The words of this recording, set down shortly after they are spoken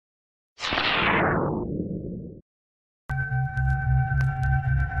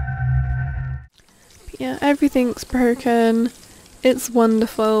yeah, everything's broken. It's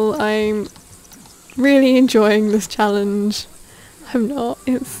wonderful. I'm really enjoying this challenge. I'm not.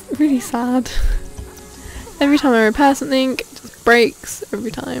 It's really sad. Every time I repair something, it just breaks every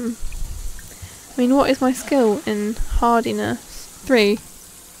time. I mean, what is my skill in hardiness? 3.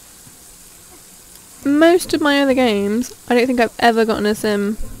 Most of my other games, I don't think I've ever gotten a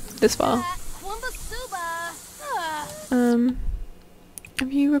sim this far.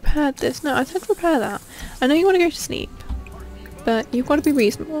 Have you repaired this? No, I said repair that. I know you want to go to sleep, but you've got to be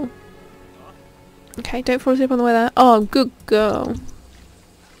reasonable. Okay, don't fall asleep on the way there. Oh, good girl.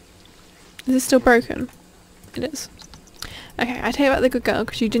 Is this still broken? It is. Okay, I take back the good girl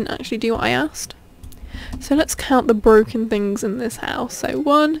because you didn't actually do what I asked. So let's count the broken things in this house. So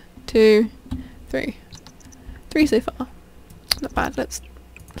 1, 2, 3. 3 so far. Not bad. Let's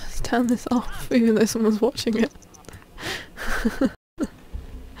turn this off, even though someone's watching it.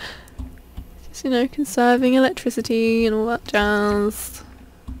 Just, you know, conserving electricity and all that jazz.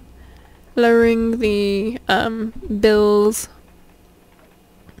 Lowering the bills.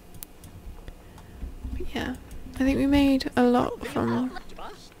 But yeah, I think we made a lot from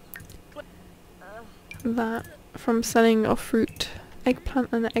that, from selling our fruit, eggplant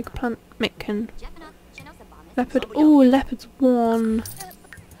and the eggplant mitten. Leopard. Oh, leopard's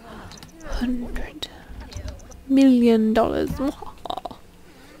 $100 million.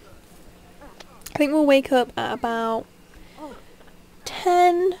 I think we'll wake up at about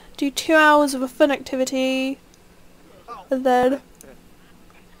 10, do 2 hours of a fun activity, and then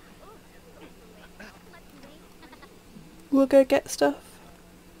we'll go get stuff.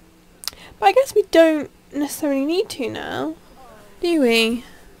 But I guess we don't necessarily need to now, do we?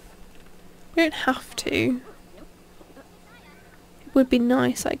 We don't have to. It would be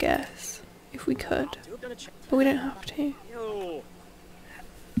nice, I guess, if we could, but we don't have to.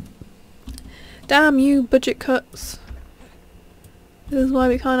 Damn you, budget cuts. This is why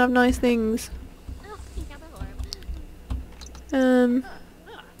we can't have nice things. Yeah,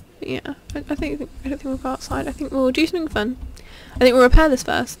 I don't think we'll go outside. I think we'll do something fun. I think we'll repair this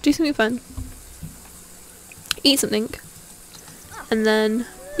first. Do something fun. Eat something. And then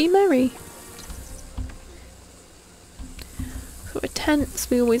be merry. So we're tense,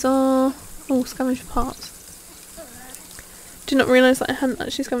 we always are. Oh, scavenge for parts. Did not realise that I hadn't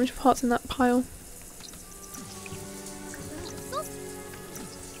actually scavenged for parts in that pile.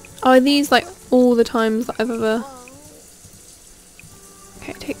 Oh, are these like all the times that I've ever...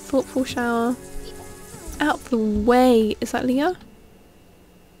 Okay, take thoughtful shower. Out of the way. Is that Leah?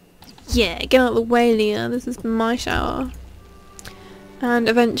 Yeah, get out of the way, Leah. This is my shower. And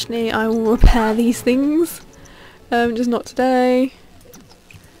eventually I will repair these things. Just not today.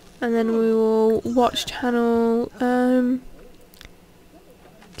 And then we will watch channel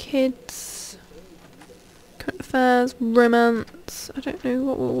kids, current affairs, romance. I don't know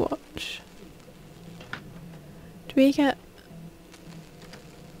what we'll watch. Do we get...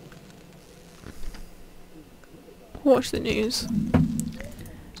 Watch the news.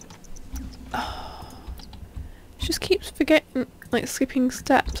 Oh, it just keeps forgetting, like skipping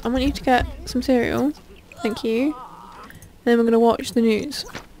steps. I want you to get some cereal. Thank you. And then we're going to watch the news.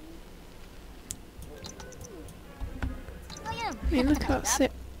 I mean, look at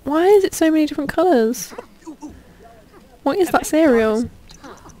that. Why is it so many different colours? What is that cereal?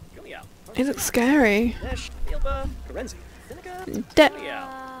 It looks scary.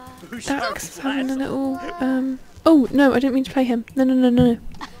 Dax is having a little, Oh, no, I didn't mean to play him. No, no, no, no, no.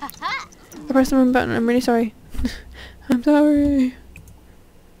 I pressed the wrong button. I'm really sorry. I'm sorry.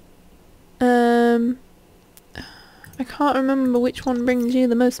 I can't remember which one brings you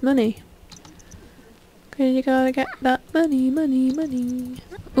the most money. Cause you gotta get that money, money, money.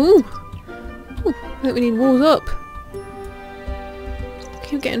 Ooh! Ooh, I think we need walls up.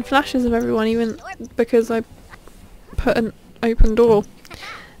 Keep getting flashes of everyone, even because I put an open door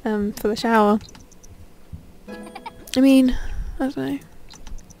for the shower. I mean, I don't know.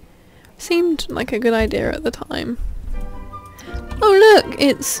 Seemed like a good idea at the time. Oh look!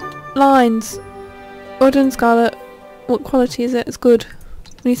 It's lines! Well done, Scarlet. What quality is it? It's good.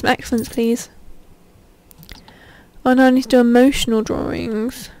 We need some excellence, please. Oh no, I need to do emotional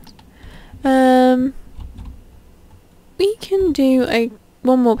drawings. We can do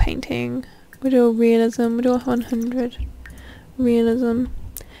one more painting. We'll do a realism. We'll do a 100 realism.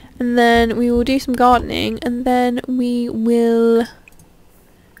 And then we will do some gardening, and then we will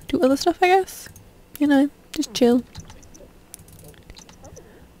do other stuff, I guess. You know, just chill. I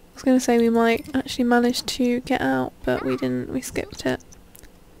was going to say we might actually manage to get out, but we didn't. We skipped it.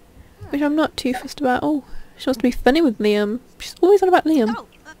 Which I'm not too fussed about. Oh, she wants to be funny with Liam. She's always on about Liam.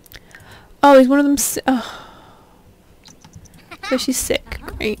 Oh, is one of them oh. So she's sick.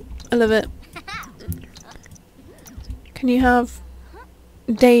 Great. I love it. Can you have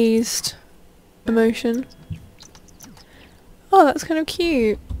dazed emotion? Oh, that's kind of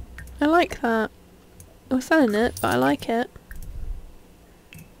cute. I like that. We're selling it, but I like it.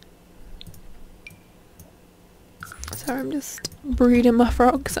 Sorry, I'm just breeding my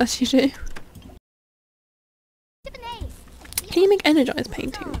frogs as you do. Can you make energized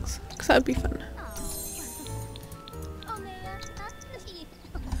paintings? Because that would be fun.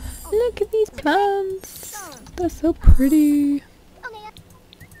 Look at these plants. They're so pretty.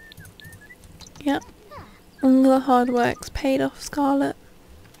 Yep. All the hard work's paid off, Scarlet.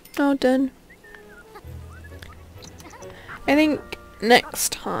 All done. I think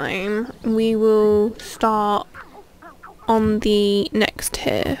next time we will start on the next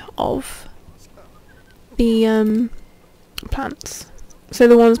tier of the plants. So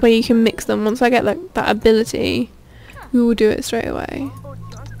the ones where you can mix them. Once I get like that ability, we will do it straight away.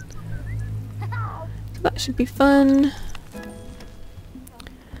 So that should be fun.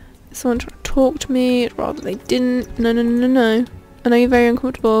 Someone tried to talk to me, I'd rather they didn't. No, no, no, no, no. I know you're very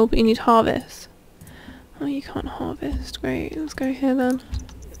uncomfortable, but you need to harvest. Oh, you can't harvest. Great, let's go here then.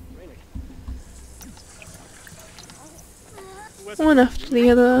 One after the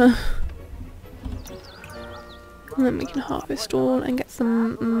other. And then we can harvest all and get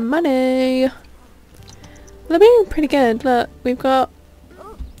some money. Well, they're being pretty good. Look, we've got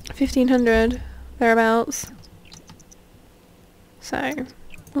 1,500 thereabouts. So,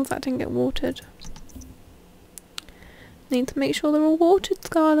 oh, that didn't get watered. Need to make sure they're all watered,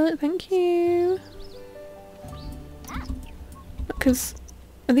 Scarlet. Thank you. Because,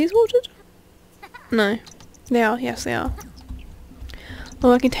 are these watered? No. They are. Yes, they are.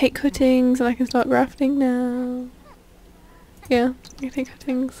 Oh, I can take cuttings and I can start grafting now. Yeah, I can take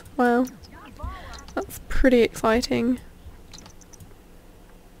cuttings. Wow. That's pretty exciting.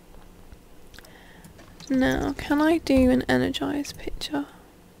 Now, can I do an energized picture?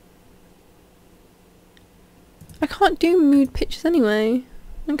 I can't do mood pictures anyway.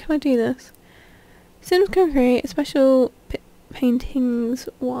 When can I do this? Sims can create special paintings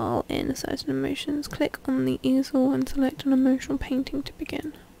while in certain emotions. Click on the easel and select an emotional painting to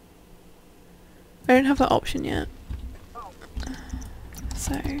begin. I don't have that option yet.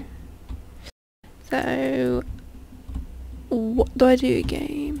 So what do I do,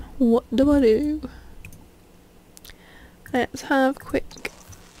 game? What do I do? Let's have quick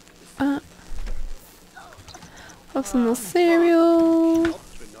have some more cereal.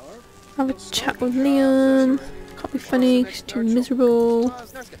 Have a chat with Leon. Can't be funny because he's too miserable.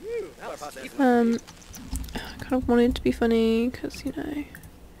 I kind of wanted to be funny because, you know,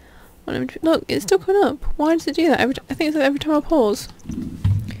 want him to be, look, it's still coming up. Why does it do that? I think it's like every time I pause,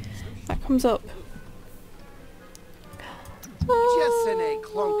 that comes up.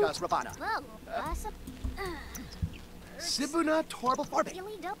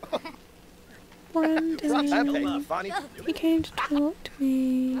 Brandon, he came to talk to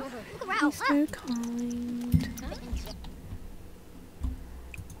me. He's so kind.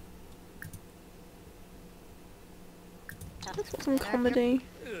 Let's put some comedy.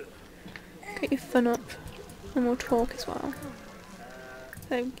 Get your fun up. And we'll talk as well.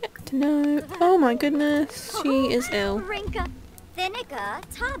 So get to know. Oh my goodness, she is ill.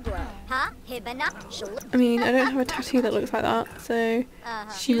 I mean, I don't have a tattoo that looks like that, so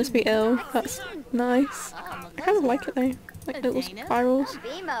she must be ill. That's nice. I kind of like it though, like little spirals.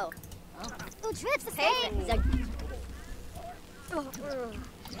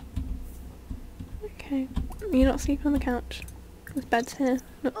 Okay, you're not sleeping on the couch. There's beds here,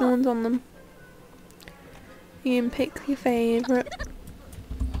 no one's on them. You can pick your favourite.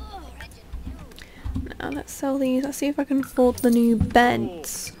 Now let's sell these. Let's see if I can afford the new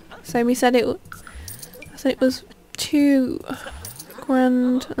beds. So we said it was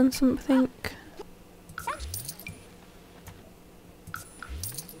 £2,000 and something.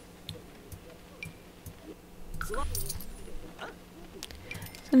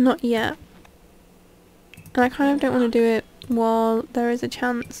 So not yet. And I kind of don't want to do it while there is a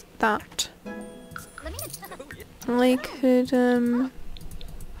chance that I could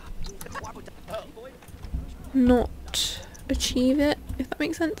not achieve it, if that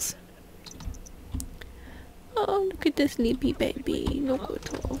makes sense. Oh, look at this sleepy baby. Look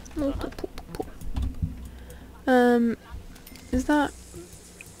at all. Look at poop. Is that?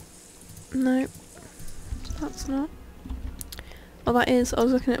 No, that's not. Oh, that is. I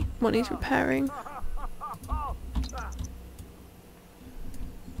was looking at what needs repairing.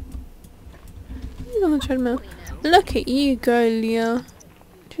 He's on the treadmill. Look at you go, Leah.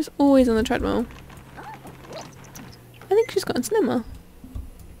 She's always on the treadmill. I think she's gotten slimmer.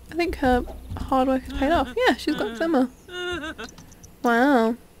 I think her hard work has paid off. Yeah, she's gotten slimmer.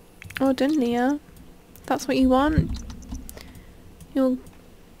 Wow. Well done, Leah. That's what you want. You're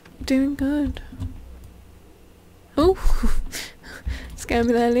doing good. Oh, scared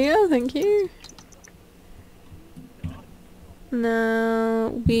me there, Leah. Thank you. Now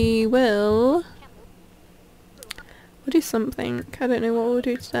we'll do something. I don't know what we'll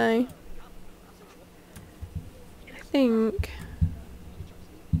do today. I think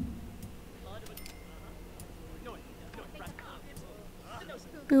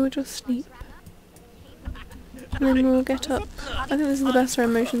we will just sleep. And then we'll get up. I think this is the best our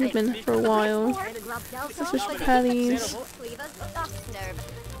emotions have been for a while. Let's just prepare these.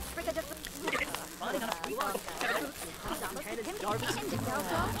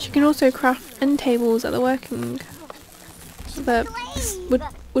 She can also craft end tables at the working,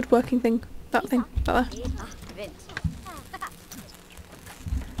 woodworking thing. That thing, that there.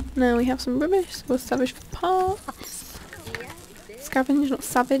 Now we have some rubbish. We'll savage for parts. Scavenge, not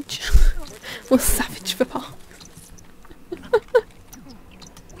savage. We'll savage for parts.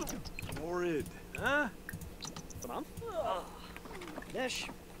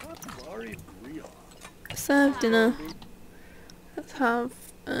 Serve dinner. Let's have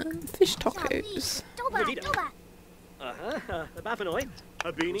fish tacos.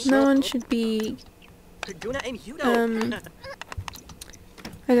 No one should be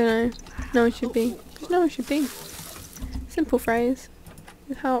I don't know. No one should be. No one should be. Simple phrase.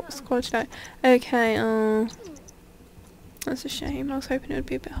 It helps quality out. Okay, that's a shame. I was hoping it would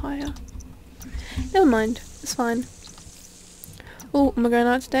be a bit higher. Never mind. It's fine. Oh, am I going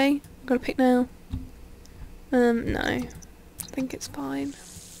out today? I've got a pick now. No. I think it's fine.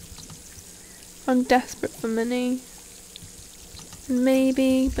 I'm desperate for money.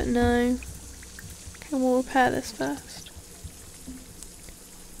 Maybe, but no. Okay, we'll repair this first.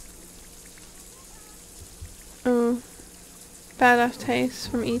 Oh. Bad aftertaste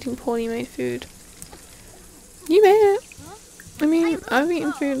from eating poorly made food. You made it! I mean, I've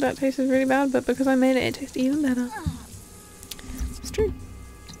eaten food that tasted really bad, but because I made it, it tastes even better. It's true.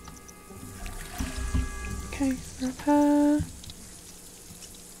 Okay, repair.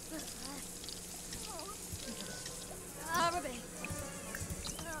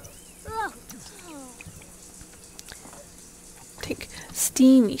 Take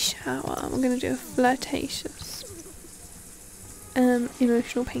steamy shower. I'm gonna do a flirtatious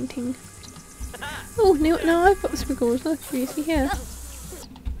emotional painting. Oh no, I've got the squiggles. Look, you see here.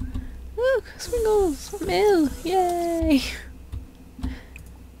 Look, squiggles. I'm ill. Yay!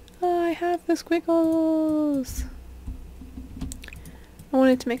 I have the squiggles. I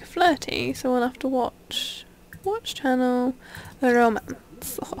wanted to make a flirty, so we'll have to watch channel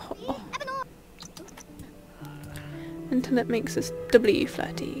romance. Oh. Until it makes us doubly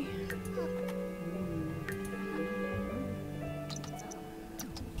flirty.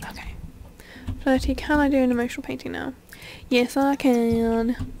 Okay. Flirty, can I do an emotional painting now? Yes, I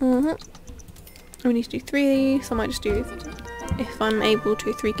can. We need to do 3 of these, so I might just do, if I'm able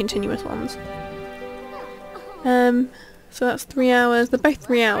to, 3 continuous ones. So that's 3 hours. They're both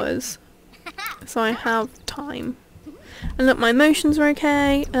 3 hours. So I have time. And look, my emotions are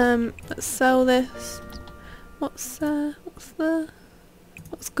okay. Let's sell this. What's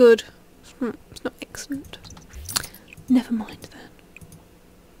good? It's not excellent. Never mind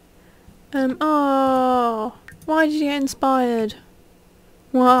then. Oh, why did you get inspired?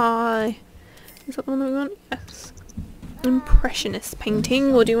 Why? Is that the one that we want? Yes. Impressionist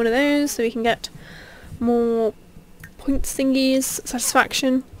painting. We'll do one of those so we can get more points thingies,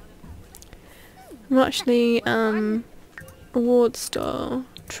 satisfaction. I'm actually reward star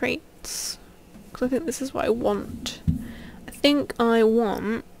traits. I think this is what I want. I think I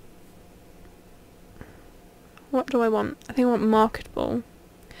want... What do I want? I think I want marketable.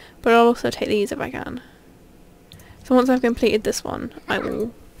 But I'll also take these if I can. So once I've completed this one, I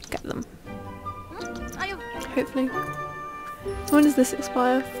will get them. Hopefully. So when does this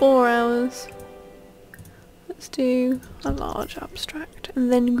expire? 4 hours. Let's do a large abstract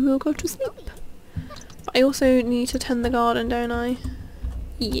and then we'll go to sleep. But I also need to tend the garden, don't I?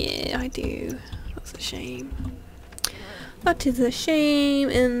 Yeah, I do. That's a shame. That is a shame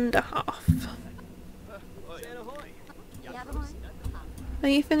and a half. Are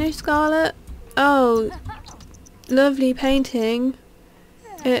you finished, Scarlet? Oh, lovely painting.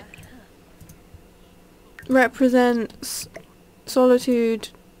 It represents solitude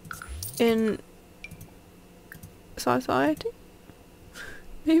in society?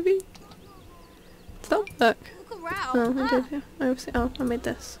 Maybe? Stop, look. Oh, I did, yeah. I obviously, oh, I made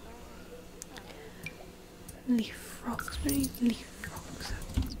this. Leaf frogs, we need leaf frogs.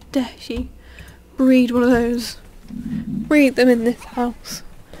 Dare she breed one of those? Breed them in this house.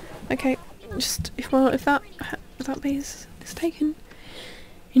 Okay, just, if that base is taken,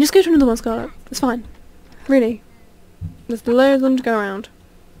 you just go to another one, Scarlet. It's fine. Really. There's loads of them to go around.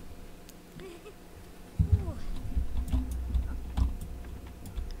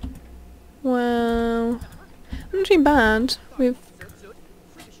 Well, not too bad. We've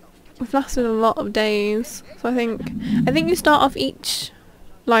lasted a lot of days, so I think you start off each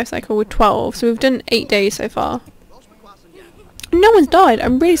life cycle with 12. So we've done 8 days so far. No one's died.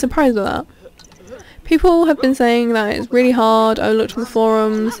 I'm really surprised with that. People have been saying that it's really hard. I looked on the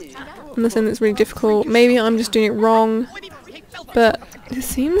forums and they're saying it's really difficult. Maybe I'm just doing it wrong, but it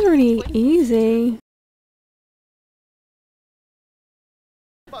seems really easy.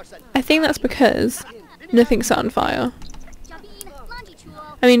 I think that's because nothing's set on fire.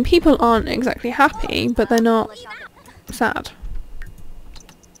 I mean, people aren't exactly happy, but they're not sad.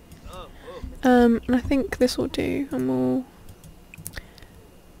 And I think this will do, and we'll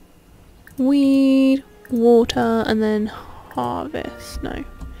weed, water, and then harvest. No.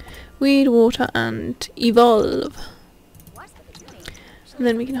 Weed, water, and evolve. And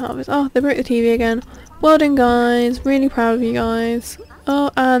then we can harvest. Oh, they broke the TV again. Well done, guys. Really proud of you guys.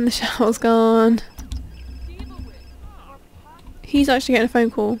 Oh, and the shower's gone. He's actually getting a phone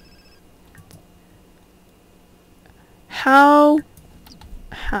call. How?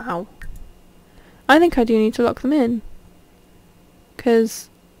 How? I think I do need to lock them in. Because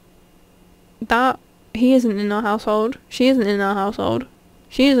that, he isn't in our household. She isn't in our household.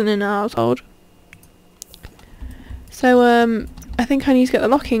 She isn't in our household. So, I think I need to get the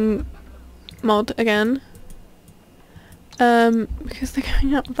locking mod again. Because they're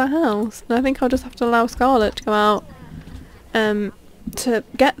going out of the house. And I think I'll just have to allow Scarlet to go out, to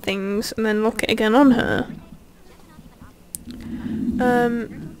get things and then lock it again on her.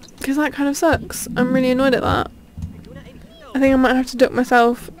 Because that kind of sucks. I'm really annoyed at that. I think I might have to duck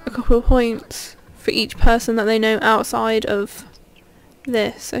myself a couple of points for each person that they know outside of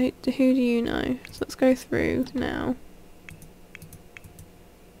this. So who do you know? So let's go through now.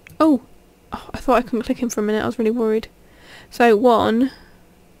 Oh, I thought I couldn't click him for a minute. I was really worried. So 1.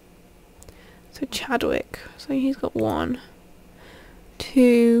 So Chadwick. So he's got 1,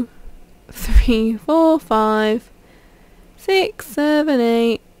 2, 3, 4, 5, 6, 7,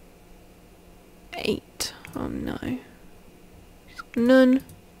 8. 8. Oh no. None.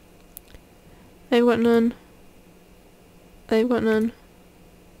 They've got none. They've got none.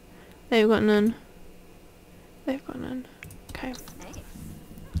 They've got none. They've got none. Okay.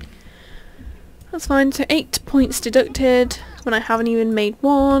 That's fine. So 8 points deducted when I haven't even made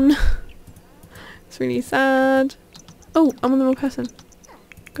 1. It's really sad. Oh, I'm on the wrong person.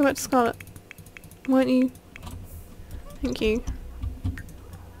 Go back to Scarlet. Why don't you? Thank you.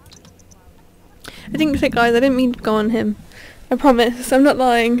 I didn't click, guys. I didn't mean to go on him. I promise. I'm not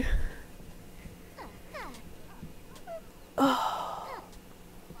lying. Oh.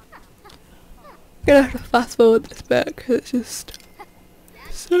 I'm gonna have to fast forward this bit because it's just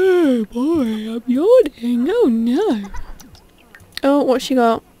so boring. I'm yawning. Oh no. Oh, what's she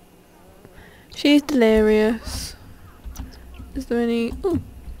got? She's delirious. Is there any? Oh,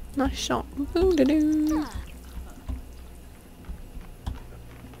 nice shot. Ooh-da-doo.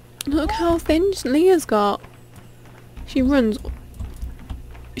 Look how thin Leah's got. She runs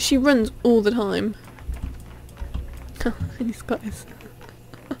all the time. And he's got his.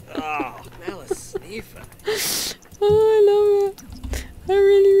 Oh, now a sniffer. Oh, I love it. I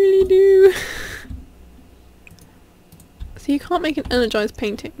really, really do. So you can't make an energized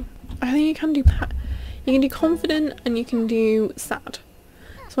painting. I think you can do you can do confident and you can do sad.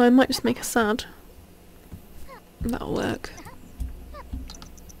 So I might just make a sad. That'll work.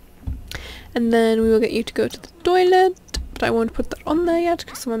 And then we will get you to go to the toilet, but I won't put that on there yet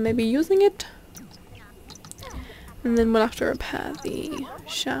because someone may be using it. And then we'll have to repair the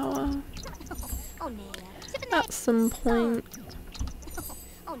shower at some point.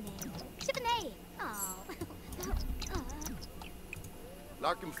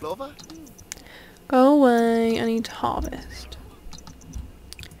 Go away, I need to harvest.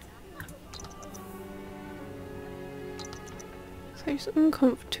 So he's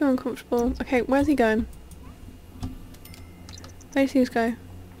too uncomfortable. Okay, where's he going? Where does he go?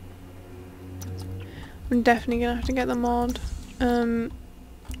 I'm definitely gonna have to get the mod.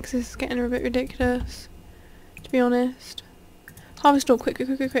 Because this is getting a bit ridiculous, to be honest. Harvest all, quick, quick,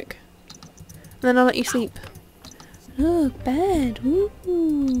 quick, quick, quick. And then I'll let you sleep. Oh, bed.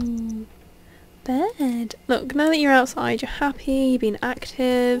 Ooh. Bed. Look, Look, now that you're outside, you're happy, you've been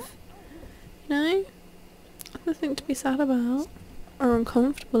active. You know? Nothing to be sad about. Or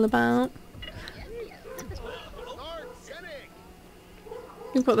uncomfortable about.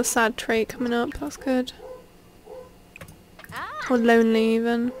 We've got the sad trait coming up, that's good. Or lonely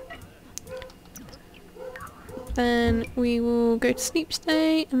even. Then we will go to sleep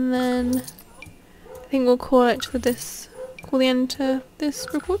state, and then I think we'll call it for this, call the end to this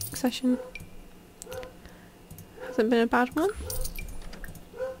recording session. Hasn't been a bad one.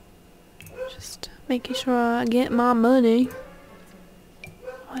 Just making sure I get my money. Oh,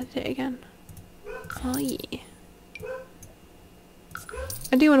 I did it again. Oh yeah.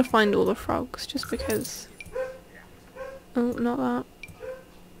 I do want to find all the frogs, just because. Oh, not that.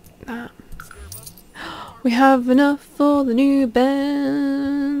 That. We have enough for the new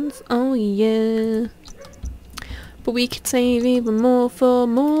beds. Oh yeah. But we could save even more for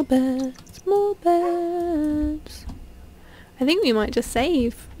more beds. More beds. I think we might just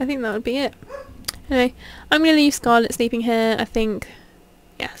save. I think that would be it. Anyway, I'm going to leave Scarlet sleeping here. I think,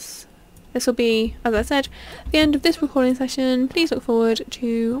 yes. This will be, as I said, the end of this recording session. Please look forward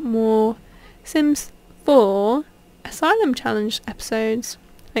to more Sims 4 Asylum Challenge episodes.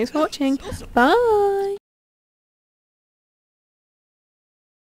 Thanks for watching. Bye!